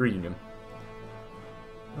reunion.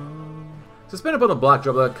 Suspended upon the black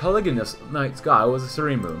drop of the caliginous night sky was a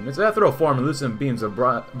serene moon. Its ethereal form and lucent beams of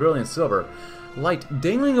brilliant silver light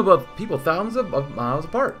dangling above people thousands of miles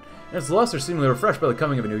apart, and its luster seemingly refreshed by the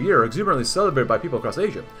coming of a new year, exuberantly celebrated by people across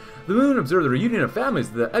Asia. The moon observed the reunion of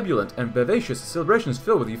families, the ebullient and vivacious celebrations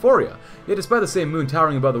filled with euphoria. Yet despite the same moon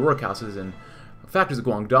towering above the workhouses and factories of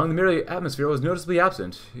Guangdong, the merry atmosphere was noticeably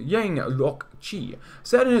absent. Yang Lok-chi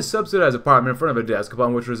sat in his subsidized apartment in front of a desk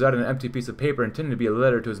upon which resided an empty piece of paper intended to be a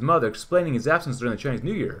letter to his mother explaining his absence during the Chinese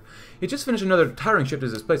New Year. He had just finished another tiring shift at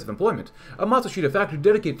his place of employment, a Matsushita factory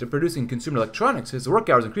dedicated to producing consumer electronics. His work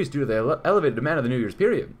hours increased due to the elevated demand of the New Year's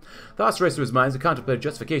period. Thoughts raced through his mind as he contemplated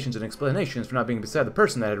justifications and explanations for not being beside the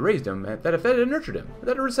person that had raised him, that had fed and nurtured him,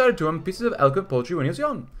 that had recited to him pieces of eloquent poetry when he was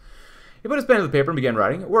young. He put his pen to the paper and began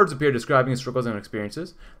writing. Words appeared describing his struggles and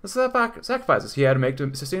experiences, the sacrifices he had to make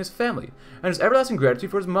to sustain his family, and his everlasting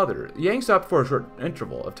gratitude for his mother. Yang stopped for a short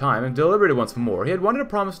interval of time and deliberated once more. He had wanted to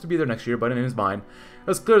promise to be there next year, but in his mind, it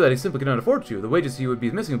was clear that he simply could not afford to. The wages he would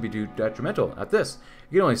be missing would be too detrimental. At this,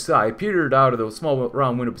 he could only sigh. He peered out of the small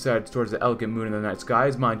round window beside towards the elegant moon in the night sky.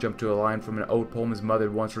 His mind jumped to a line from an old poem his mother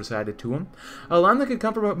had once recited to him, a line that could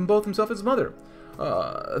come from both himself and his mother.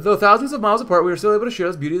 Though thousands of miles apart, we are still able to share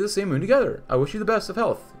this beauty of the same moon together. I wish you the best of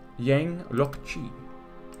health. Yang Lok-chi.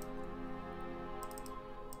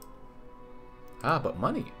 Ah, but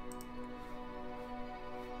money.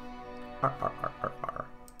 Arr, arr, arr, arr, arr.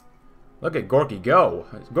 Look at Gorky go.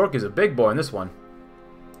 Gorky's a big boy in this one.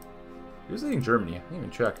 He was leading Germany. I didn't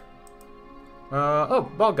even check.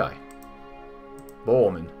 Oh, bald guy.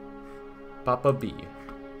 Bowman. Papa B.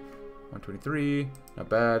 123. Not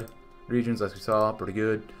bad. Regions, as we saw, pretty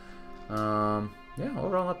good. Yeah,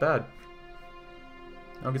 overall not bad.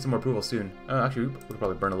 I'll get some more approval soon. Actually, we could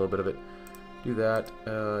probably burn a little bit of it. Do that,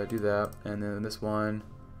 and then this one.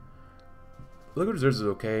 Liquid reserves is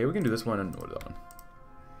okay. We can do this one and that one.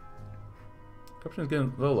 Corruption is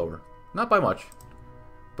getting a little lower. Not by much.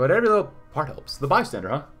 But every little part helps. The bystander,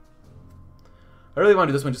 huh? I really want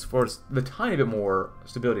to do this one just for the tiny bit more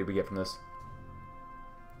stability we get from this.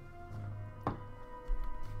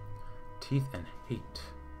 Teeth and hate.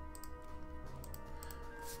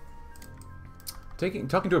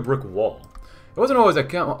 Talking to a brick wall. It wasn't always that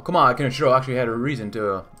Komai Kenichiro actually had a reason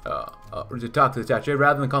to talk to the attaché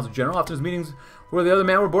rather than the Consul General. Often his meetings where the other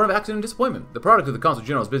man were born of accident and disappointment, the product of the Consul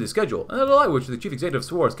General's busy schedule, and the delight which the Chief Executive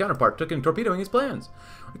swore his counterpart took in torpedoing his plans.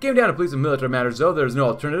 When it came down to police and military matters, though, there was no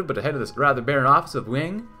alternative but to head to this rather barren office of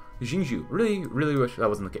Wang Jingzhu. Really wish that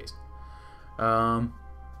wasn't the case. I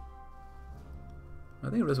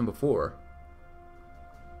think it was this one before.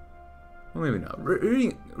 Well, maybe not.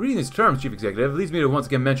 Reading these terms, Chief Executive, leads me to once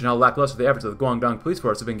again mention how lackluster the efforts of the Guangdong police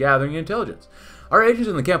force have been gathering intelligence. Our agents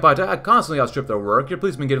in the Kempaitai constantly outstrip their work. Your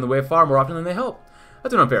policemen get in the way far more often than they help.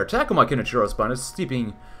 That's an unfair attack. Komai Kenichiro responded,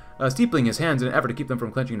 steepling his hands in an effort to keep them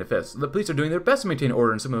from clenching into fists. The police are doing their best to maintain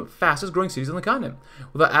order in some of the fastest growing cities on the continent,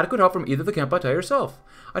 without adequate help from either the Kempaitai or yourself.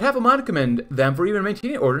 I'd have a mind to commend them for even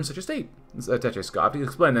maintaining order in such a state. Attaché scoffed. He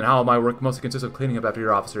explained then how my work mostly consists of cleaning up after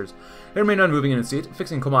your officers. He remained unmoving in his seat,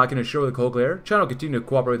 fixing Komai Kenichiro with a cold glare. Chano continued to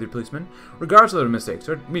cooperate with the policemen, regardless of their mistakes.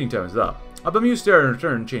 Our meeting time is up. A bemused stare in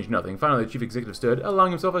return changed nothing. Finally, the Chief Executive stood,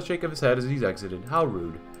 allowing himself a shake of his head as he exited. How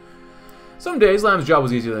rude. Some days, Lamb's job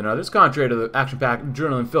was easier than others, contrary to the action-packed,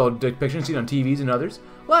 adrenaline-filled depictions seen on TVs and others.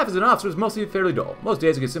 Life as an officer was mostly fairly dull. Most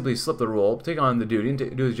days he could simply slip the role, take on the duty, and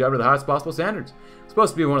do his job to the highest possible standards. It was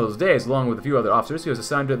supposed to be one of those days, along with a few other officers, he was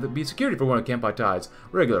assigned to be security for one of Komai Tai's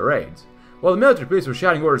regular raids. While the military police were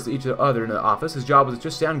shouting orders to each other in the office, his job was to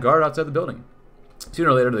just stand guard outside the building. Sooner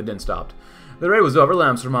or later, the din stopped. The raid was over,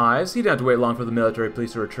 Lamb surmised. He didn't have to wait long for the military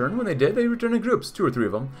police to return. When they did, they returned in groups, 2 or 3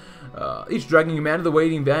 of them, each dragging a man to the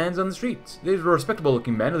waiting vans on the streets. These were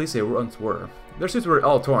respectable-looking men, at least they once were. Their suits were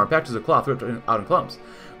all torn, patches of cloth ripped out in clumps.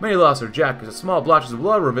 Many lost their jackets, small blotches of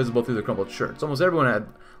blood were visible through their crumpled shirts. Almost everyone had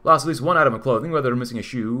lost at least one item of clothing, whether missing a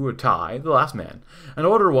shoe or tie. The last man, an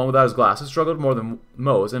older one without his glasses, struggled more than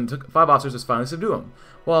most, and it took 5 officers to finally subdue him.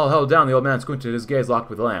 While held down, the old man squinted, his gaze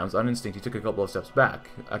locked with Lamb's. On instinct, he took a couple of steps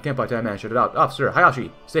back. A Komai Tai man shouted out, "Officer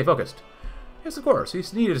Hayashi, stay focused." Yes, of course, he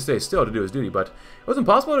needed to stay still to do his duty, but it was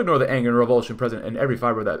impossible to ignore the anger and revulsion present in every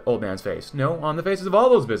fiber of that old man's face. No, on the faces of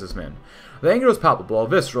all those businessmen. The anger was palpable,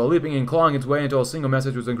 visceral, leaping and clawing its way until a single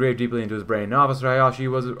message was engraved deeply into his brain. Officer Hayashi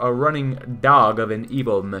was a running dog of an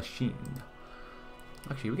evil machine.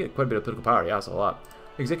 Actually, we get quite a bit of political power, yeah, that's a lot.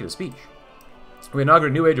 Executive speech. We inaugurate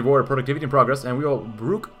a new age of order, productivity, and progress, and we will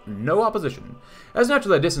brook no opposition. As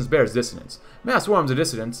natural that distance bears dissonance, mass swarms of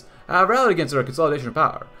dissidents have rallied against our consolidation of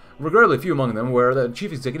power. Regrettably, few among them where the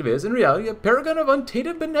chief executive is, in reality, a paragon of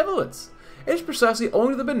untainted benevolence. It is precisely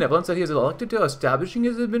owing to the benevolence that he is elected to establishing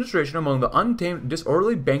his administration among the untamed,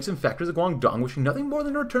 disorderly banks and factories of Guangdong, wishing nothing more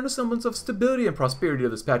than to return a semblance of stability and prosperity to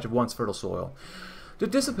this patch of once fertile soil. To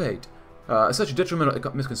dissipate such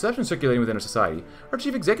detrimental misconceptions circulating within our society, our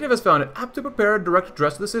chief executive has found it apt to prepare a direct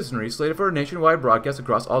address to the citizenry slated for a nationwide broadcast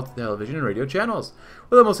across all television and radio channels.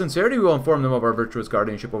 With utmost sincerity, we will inform them of our virtuous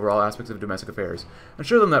guardianship over all aspects of domestic affairs,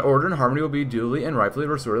 assure them that order and harmony will be duly and rightfully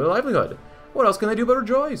restored to their livelihood. What else can they do but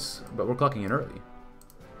rejoice? But we're clocking in early.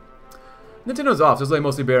 Nintendo's offices lay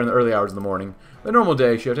mostly bare in the early hours of the morning. The normal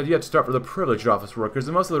day shift had yet to start for the privileged office workers,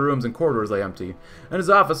 and most of the rooms and corridors lay empty. In his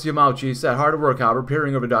office, Yamauchi sat hard at work, however,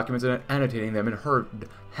 peering over documents and annotating them in hurried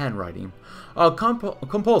handwriting. A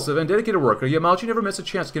compulsive and dedicated worker, Yamauchi never missed a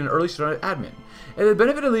chance to get an early start at admin. It had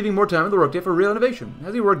benefited leaving more time in the workday for real innovation.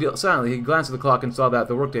 As he worked silently, he glanced at the clock and saw that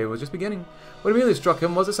the workday was just beginning. What immediately struck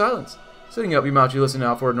him was the silence. Sitting up, Yamauchi listened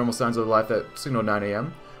out for normal signs of life that signaled 9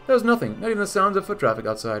 a.m. There was nothing, not even the sounds of foot traffic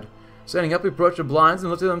outside. Standing up, he approached the blinds and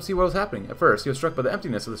looked at them to see what was happening. At first, he was struck by the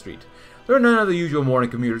emptiness of the street. There were none of the usual morning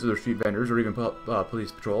commuters or street vendors or even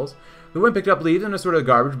police patrols. The wind picked up leaves and a sort of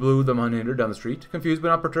garbage blew them unhindered down the street. Confused but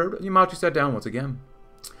not perturbed, Yamauchi sat down once again.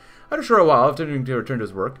 After a short while, attempting to return to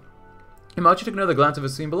his work, Yamauchi took another glance of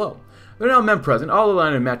his scene below. There were now men present, all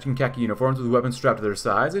aligned in matching khaki uniforms with weapons strapped to their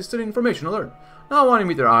sides. They stood in formation alert. Not wanting to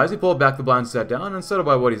meet their eyes, he pulled back the blinds and sat down, and settled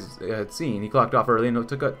by what he had seen, he clocked off early and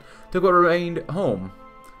took what remained home.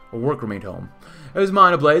 Or work remained home. His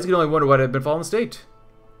mind ablaze, he could only wonder what had been fallen state.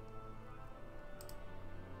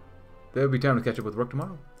 There would be time to catch up with work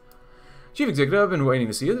tomorrow. Chief Executive, I've been waiting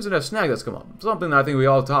to see you. There's a snag that's come up. Something that I think we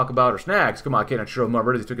all talk about are snags. Komai Kenichiro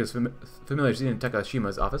murmured as he took his familiar seat in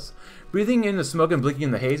Takashima's office. Breathing in the smoke and blinking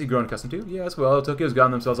in the haze he'd grown accustomed to. Yes, well, Tokyo's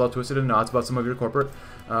gotten themselves all twisted in knots about some of your corporate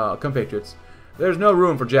compatriots. There's no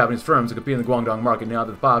room for Japanese firms to compete in the Guangdong market now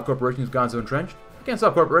that the pile of corporations has gone so entrenched. I can't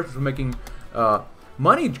stop corporations from making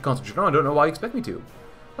money, Consul General. I don't know why you expect me to.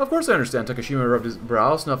 Of course I understand, Takashima rubbed his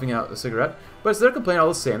brow, snuffing out a cigarette, but it's their complaint all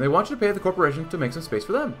the same. They want you to pay the corporation to make some space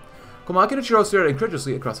for them. Komai Kenichiro stared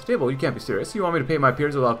incredulously across the table. You can't be serious. You want me to pay my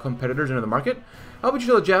peers to allow competitors into the market? How about you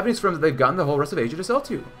tell the Japanese firms that they've gotten the whole rest of Asia to sell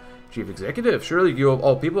to? Chief Executive, surely you of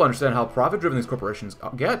all people understand how profit-driven these corporations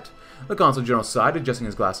get. The Consul General sighed, adjusting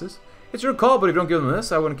his glasses. It's your call, but if you don't give them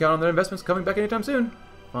this, I wouldn't count on their investments coming back anytime soon.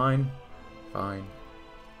 Fine. Fine.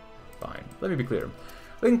 Fine. Let me be clear.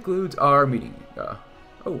 That includes our meeting. Oh.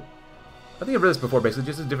 I think I've read this before, basically,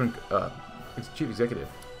 just a different chief executive.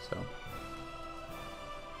 So.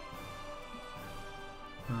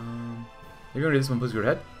 You're going to do this one, please go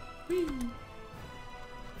ahead. Whee.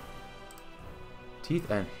 Teeth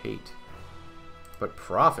and hate. But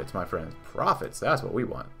profits, my friends. Profits, that's what we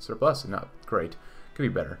want. Surplus is not great. Could be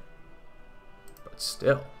better. But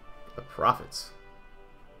still, the profits.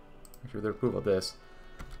 Make sure they approve of this.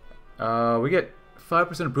 We get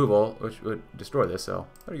 5% approval, which would destroy this, so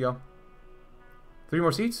there you go. 3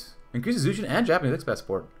 more seats. Increases Zushin and Japanese expat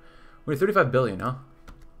support. We need 35 billion, huh?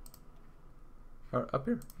 Up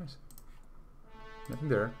here. Nice. Nothing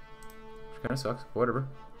there. Which kind of sucks, but whatever.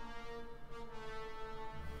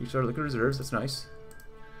 Each our liquid reserves, that's nice.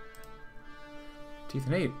 Teeth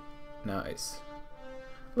and 8. Nice.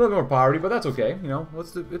 A little more poverty, but that's okay. You know,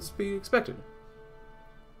 it's be expected.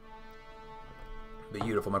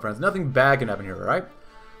 Beautiful, my friends. Nothing bad can happen here, alright?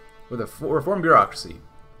 with a reform bureaucracy.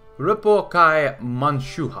 Ripo Kai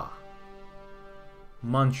Manshuha.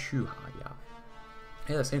 Manshuha, yeah.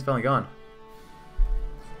 Hey, that saint's finally gone.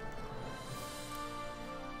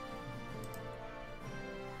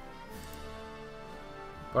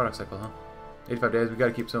 Product cycle, huh? 85 days, we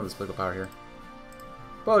gotta keep some of this political power here.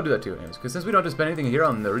 But I'll do that too, anyways, because since we don't have to spend anything here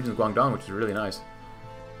on the region of Guangdong, which is really nice.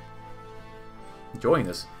 Enjoying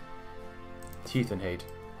this. Teeth and hate.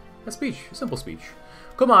 A speech, a simple speech.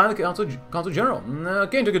 Komai, the Consul General.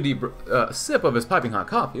 Kane took a deep sip of his piping hot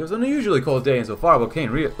coffee. It was an unusually cold day insofar, but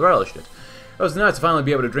Kane relished it. It was nice to finally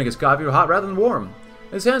be able to drink his coffee hot rather than warm.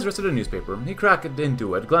 His hands rested on a newspaper. He cracked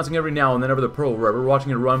into it, glancing every now and then over the Pearl River,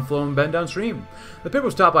 watching it run, flow, and bend downstream. The paper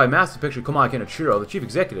was topped by a massive picture of Komai Kenichiro, the chief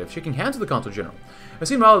executive, shaking hands with the Consul General. It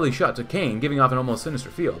seemed oddly shut to Kane, giving off an almost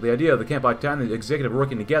sinister feel. The idea of the Kampai Tan and the executive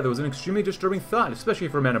working together was an extremely disturbing thought, especially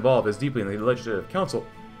for a man involved as deeply in the Legislative Council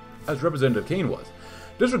as Representative Kane was.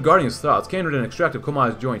 Disregarding his thoughts, Kane read an extract of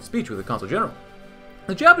Komai's joint speech with the Consul General.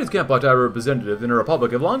 The Japanese Kampai Tai representatives in the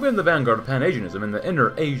Republic have long been the vanguard of Pan-Asianism and the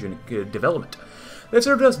inter-Asian development. They've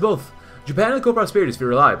served us both, Japan and the co-prosperity sphere,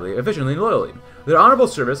 reliably, efficiently, and loyally. Their honorable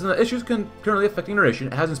service and the issues currently affecting our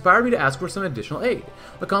nation has inspired me to ask for some additional aid.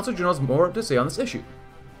 The Consul General has more to say on this issue.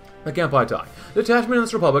 The Kampai Tai. The detachment in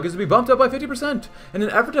this republic is to be bumped up by 50%. In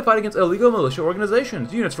an effort to fight against illegal militia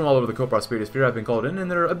organizations, units from all over the co-prosperity sphere have been called in, and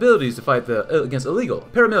their abilities to fight against illegal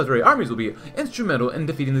paramilitary armies will be instrumental in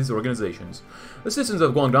defeating these organizations. The citizens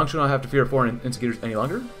of Guangdong should not have to fear foreign instigators any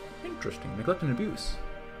longer. Interesting. Neglect and abuse.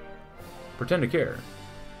 Pretend to care.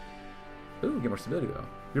 Ooh, get more stability though.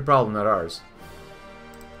 Your problem, not ours.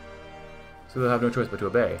 So they'll have no choice but to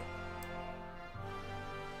obey.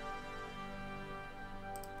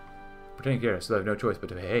 Pretend to care, so they have no choice but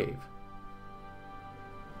to behave.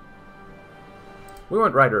 We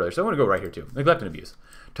went right earlier, so I want to go right here too. Neglect and abuse.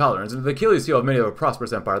 Tolerance, the Achilles heel of many of a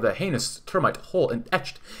prosperous empire, the heinous termite hole and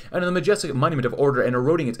etched, and the majestic monument of order and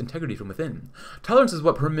eroding its integrity from within. Tolerance is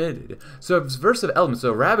what permitted subversive elements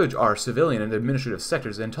to ravage our civilian and administrative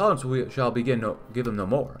sectors, and tolerance we shall give them no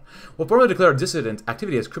more. We'll formally declare dissident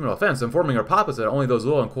activity as criminal offense, informing our populace that only those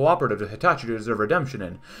loyal and cooperative to Hitachi deserve redemption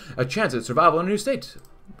and a chance at survival in a new state.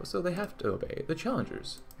 So they have to obey the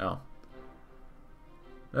challengers. Oh.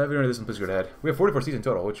 If you're going to do this one, please go ahead. We have 44 seats in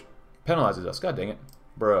total, which penalizes us. God dang it.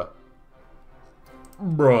 Bruh.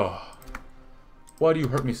 Bruh. Why do you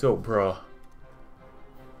hurt me so, bruh?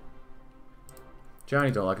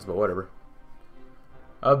 Chinese don't like us, but whatever.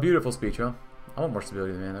 A beautiful speech, huh? I want more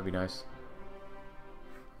stability, man. That'd be nice.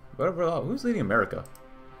 Whatever. Who's leading America?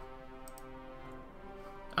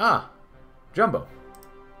 Ah. Jumbo.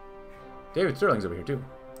 David Sterling's over here, too.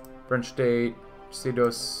 French state.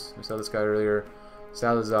 Cidos. We saw this guy earlier.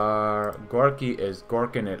 Salazar. Gorky is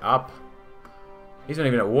gorking it up. He's not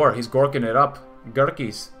even at war. He's gorking it up.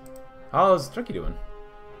 Gurkis. How's Turkey doing?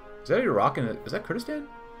 Is that Iraq and is that Kurdistan?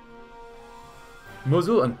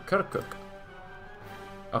 Mosul and Kirkuk.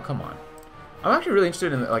 Oh, come on. I'm actually really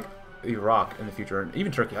interested in like Iraq in the future, and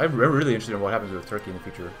even Turkey. I'm really interested in what happens with Turkey in the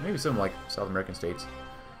future. Maybe some like South American states.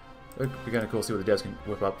 It'd be kind of cool to see what the devs can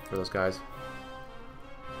whip up for those guys.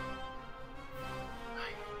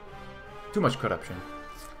 Too much corruption.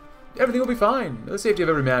 Everything will be fine. The safety of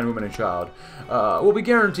every man, woman, and child will be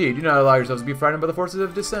guaranteed. Do not allow yourselves to be frightened by the forces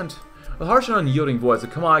of dissent. With harsh and unyielding voice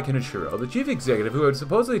of Komai Kenichiro, the chief executive who had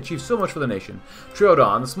supposedly achieved so much for the nation, trailed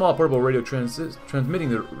on, the small portable radio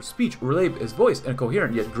transmitting the speech relayed his voice in a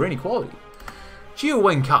coherent yet grainy quality. Chiu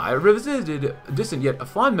Wenkai revisited distant yet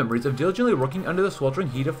fond memories of diligently working under the sweltering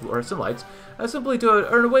heat of fluorescent lights simply to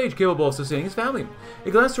earn a wage capable of sustaining his family.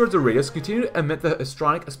 He glanced towards the radio, continued to emit the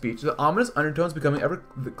histrionic speech, the ominous undertones becoming ever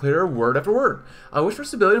clearer word after word. I wish for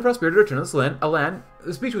stability and prosperity to return to this land.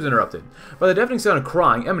 The speech was interrupted by the deafening sound of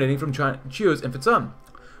crying emanating from Chiu's infant son.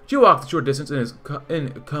 Chiu walked the short distance in his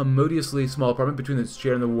commodiously small apartment between his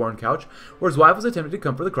chair and the worn couch, where his wife was attempting to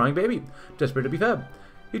comfort the crying baby, desperate to be fed.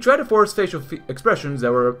 He tried to force facial expressions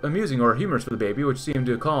that were amusing or humorous for the baby, which seemed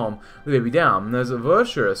to calm the baby down. As a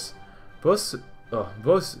vociferous noise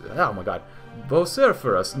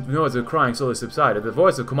of crying slowly subsided, the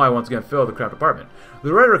voice of Komai once again filled the cramped apartment.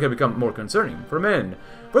 The rhetoric had become more concerning. For the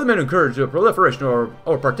men who encourage the proliferation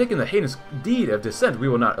or partake in the heinous deed of dissent, we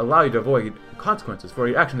will not allow you to avoid consequences, for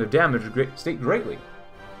your actions have damaged the state greatly.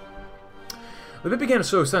 The bit began to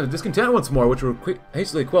show signs of discontent once more, which were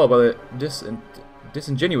hastily quelled by the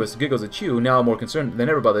disingenuous giggles of Chiu, now more concerned than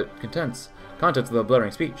ever by the contents of the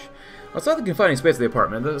blaring speech. Outside the confining space of the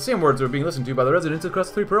apartment, the same words were being listened to by the residents across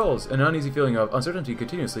the Three Pearls, an uneasy feeling of uncertainty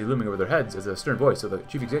continuously looming over their heads as the stern voice of the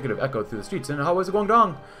chief executive echoed through the streets and hallways of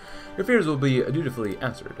Guangdong. Your fears will be dutifully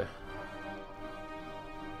answered.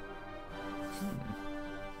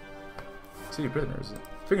 City prisoners.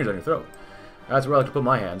 Fingers on your throat. That's where I like to put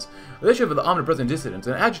my hands. The issue of the omnipresent dissidents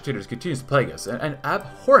and agitators continues to plague us, and an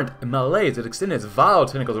abhorrent malaise that extended its vile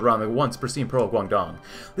tentacles around the once pristine pearl of Guangdong.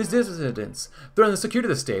 These dissidents threaten the security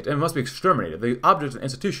of the state and must be exterminated. The objects and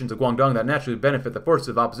institutions of Guangdong that naturally benefit the forces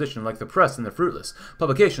of opposition, like the press and their fruitless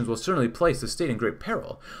publications, will certainly place the state in great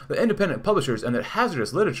peril. The independent publishers and their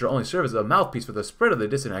hazardous literature only serve as a mouthpiece for the spread of the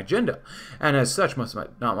dissident agenda, and as such must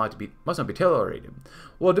not be tolerated.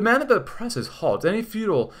 We'll demand that the press halt. Any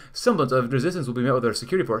futile semblance of resistance will be met with our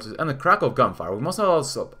security forces and the crackle of gunfire. We must not allow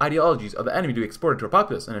the ideologies of the enemy to be exported to our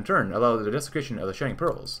populace, and in turn allow the desecration of the shining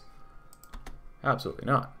pearls. Absolutely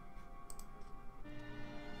not.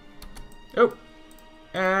 Oh,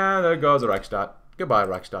 and there goes the Reichsstadt. Goodbye,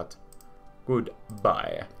 Reichsstadt.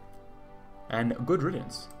 Goodbye. And good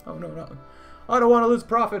riddance. Oh, no, no. I don't want to lose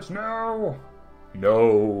profits. No.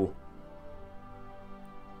 No.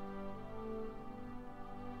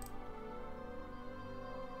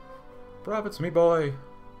 Profits, me boy.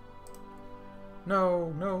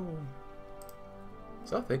 No, no.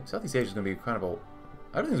 Southeast Asia is going to be kind of a...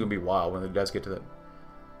 Everything's going to be wild when it does get to that.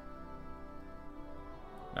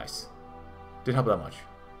 Nice. Didn't help that much.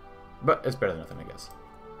 But it's better than nothing, I guess.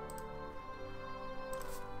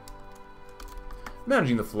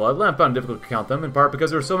 Managing the flood, Lamb found it difficult to count them, in part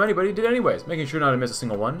because there were so many, but he did anyways, making sure not to miss a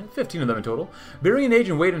single one. 15 of them in total. Varying in age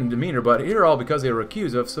and weight and demeanor, but here all because they were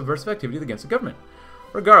accused of subversive activity against the government.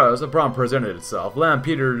 Regardless, the problem presented itself. Lamb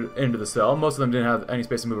petered into the cell. Most of them didn't have any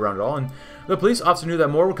space to move around at all, and the police officer knew that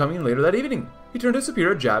more were coming in later that evening. He turned to his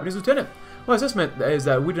superior, a Japanese lieutenant. My assessment is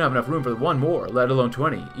that we don't have enough room for one more, let alone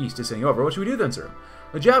 20. East is sitting over. What should we do then, sir?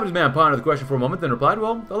 The Japanese man pondered the question for a moment, then replied,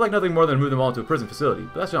 well, I'd like nothing more than move them all to a prison facility,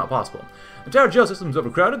 but that's not possible. The entire jail system is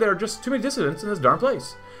overcrowded. There are just too many dissidents in this darn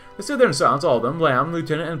place. They stood there in silence, all of them, Lamb,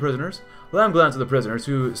 lieutenant, and prisoners. Lamb glanced at the prisoners,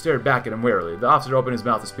 who stared back at him warily. The officer opened his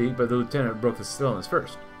mouth to speak, but the lieutenant broke the stillness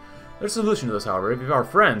first. There's a solution to this, however. If you are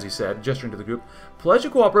friends, he said, gesturing to the group, pledge to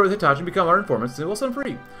cooperate with Hitachi and become our informants, and we'll set them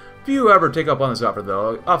free. Few ever take up on this offer,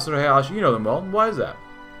 though. Officer Hayashi, you know them well. Why is that?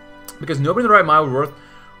 Because nobody in the right mind would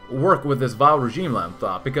work with this vile regime, Lamb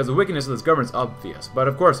thought, because the wickedness of this government is obvious. But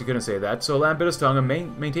of course he couldn't say that, so Lamb bit his tongue and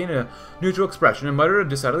maintained a neutral expression and muttered a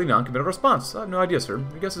decidedly non-committal response. I have no idea, sir.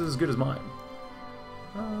 I guess it's as good as mine.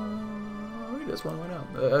 Read this one. Why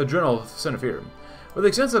not? A journal sent a fear. With the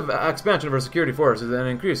extensive expansion of our security forces and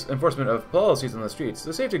increased enforcement of policies on the streets,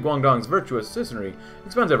 the safety of Guangdong's virtuous citizenry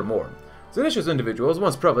expands ever more. Seditious individuals,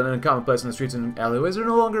 once prevalent and commonplace in the streets and alleyways, are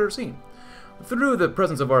no longer seen. Through the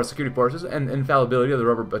presence of our security forces and infallibility of the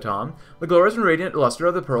rubber baton, the glorious and radiant luster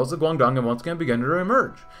of the pearls of Guangdong have once again begun to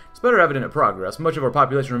re-emerge. It's better evident at progress. Much of our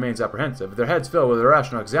population remains apprehensive, their heads filled with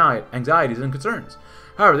irrational anxieties and concerns.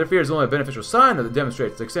 However, their fear is only a beneficial sign that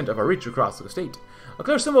demonstrates the extent of our reach across the state. A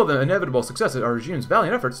clear symbol of the inevitable success of our regime's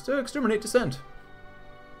valiant efforts to exterminate dissent.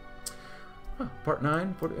 Part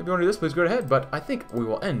 9. If you want to do this, please go ahead, but I think we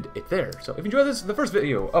will end it there. So if you enjoyed this, the first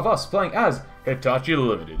video of us playing as Hitachi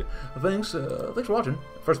Limited. Thanks for watching.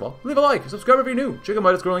 First of all, leave a like, subscribe if you're new, check out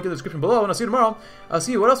my Discord link in the description below, and I'll see you tomorrow. I'll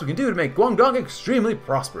see what else we can do to make Guangdong extremely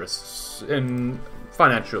prosperous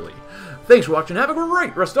financially. Thanks for watching, have a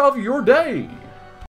great rest of your day!